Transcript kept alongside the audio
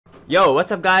Yo,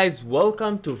 what's up guys?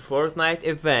 Welcome to Fortnite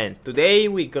event. Today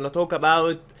we're gonna talk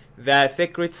about the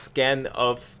secret skin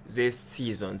of this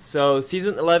season. So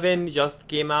season 11 just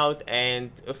came out,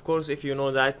 and of course if you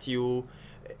know that you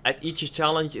at each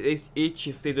challenge,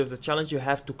 each stage of the challenge, you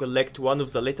have to collect one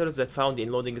of the letters that found in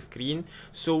loading screen.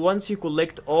 So once you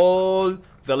collect all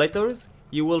the letters,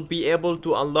 you will be able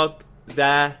to unlock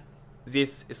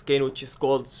this skin, which is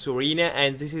called Sorana,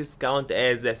 and this is count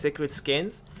as the secret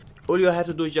skins. All you have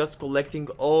to do is just collecting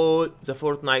all the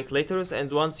Fortnite letters, and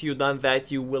once you done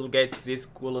that, you will get this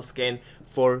cool skin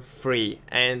for free.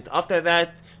 And after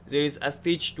that, there is a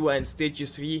stage 2 and stage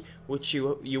 3, which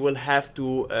you will have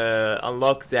to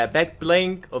unlock the back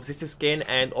bling of this skin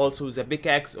and also the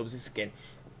pickaxe of this skin.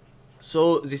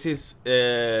 So this is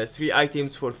 3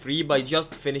 items for free by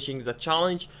just finishing the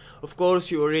challenge. Of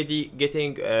course, you're already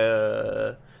getting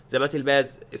the battle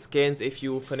pass skins if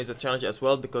you finish the challenge as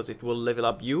well, because it will level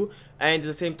up you, and at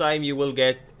the same time you will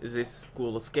get this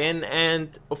cool skin. And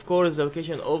of course the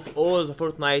location of all the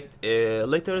Fortnite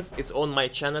letters is on my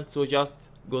channel, so just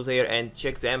go there and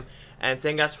check them. And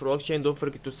thank you guys for watching. Don't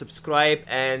forget to subscribe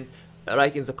and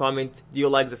write in the comment, do you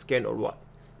like the skin or what.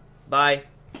 Bye.